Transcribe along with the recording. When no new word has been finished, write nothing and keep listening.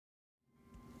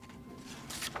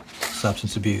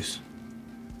substance abuse,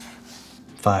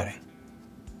 fighting.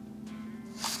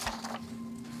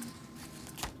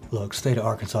 Look, state of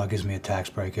Arkansas gives me a tax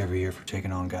break every year for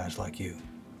taking on guys like you.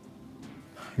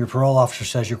 Your parole officer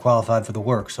says you're qualified for the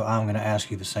work, so I'm gonna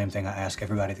ask you the same thing I ask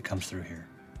everybody that comes through here.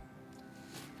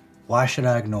 Why should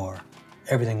I ignore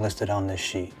everything listed on this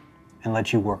sheet and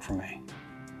let you work for me?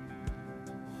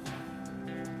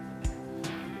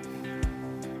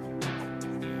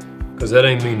 Cause that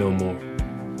ain't me no more.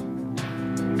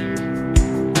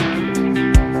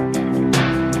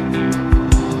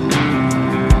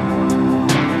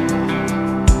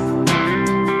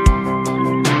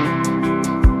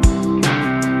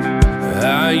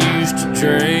 I used to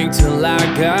drink till I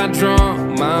got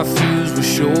drunk. My fuse was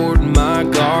short and my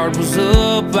guard was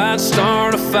up. I'd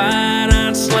start a fight,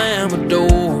 I'd slam a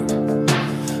door.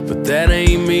 But that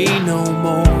ain't me no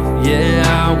more. Yeah,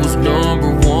 I was number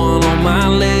one on my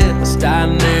list. I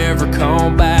never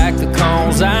call back the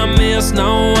calls I missed.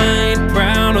 No, I ain't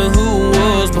proud of who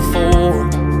was before.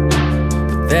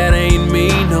 But that ain't me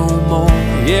no more.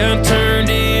 Yeah, I turned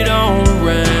it all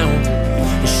around.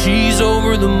 She's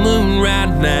over the moon right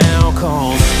now,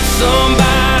 'cause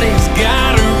somebody's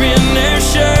got her in their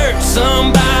shirt.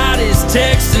 Somebody's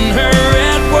texting her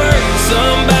at work.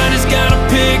 Somebody's got a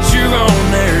picture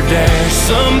on their dash.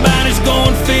 Somebody's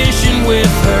going fishing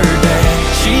with her dad.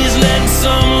 She's letting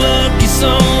some lucky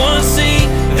someone see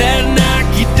that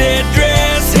Nike dead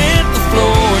dress hit the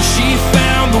floor. She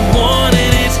found the one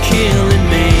and it's killing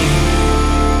me,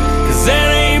 'cause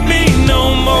that ain't me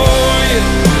no more.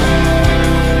 Yeah.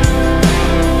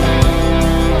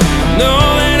 No,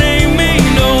 that ain't me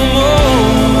no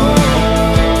more.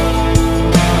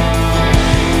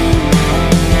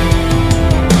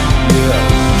 Yeah.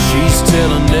 She's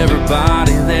telling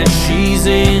everybody that she's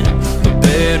in a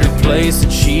better place than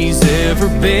she's ever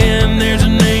been. There's a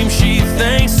name she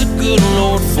thanks the good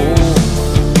Lord for.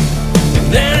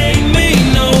 That ain't me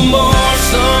no more.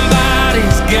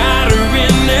 Somebody's got her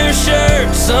in their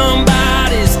shirt.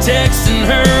 Somebody's texting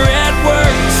her at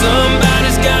work.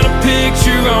 Somebody's got a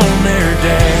picture on their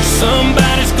dash.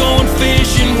 Somebody's going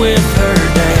fishing with her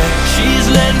dad. She's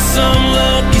letting some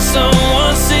lucky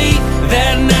someone see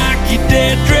that Nike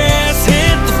dead dress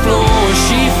hit the floor.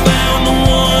 She found the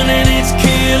one and it's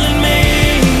killing me,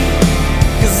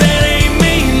 'cause that ain't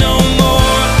me no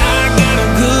more. I got a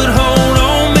good hold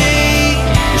on me.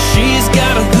 She's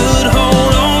got a good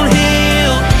hold on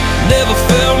him. Never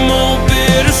felt more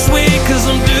bittersweet, 'cause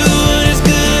I'm doing as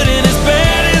good and as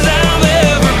bad as I've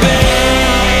ever been.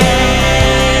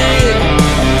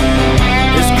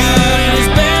 As good and as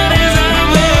bad as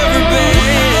I've ever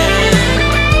been.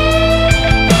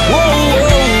 Whoa,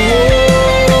 whoa,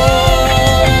 whoa.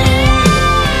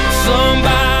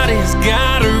 Somebody's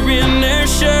got her in their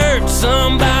shirt.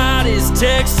 Somebody's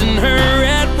texting her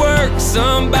at work.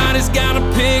 Somebody's got a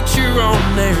picture on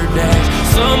their dash.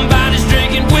 Somebody's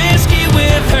drinking whiskey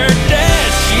with her dad.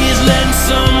 She's letting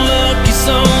some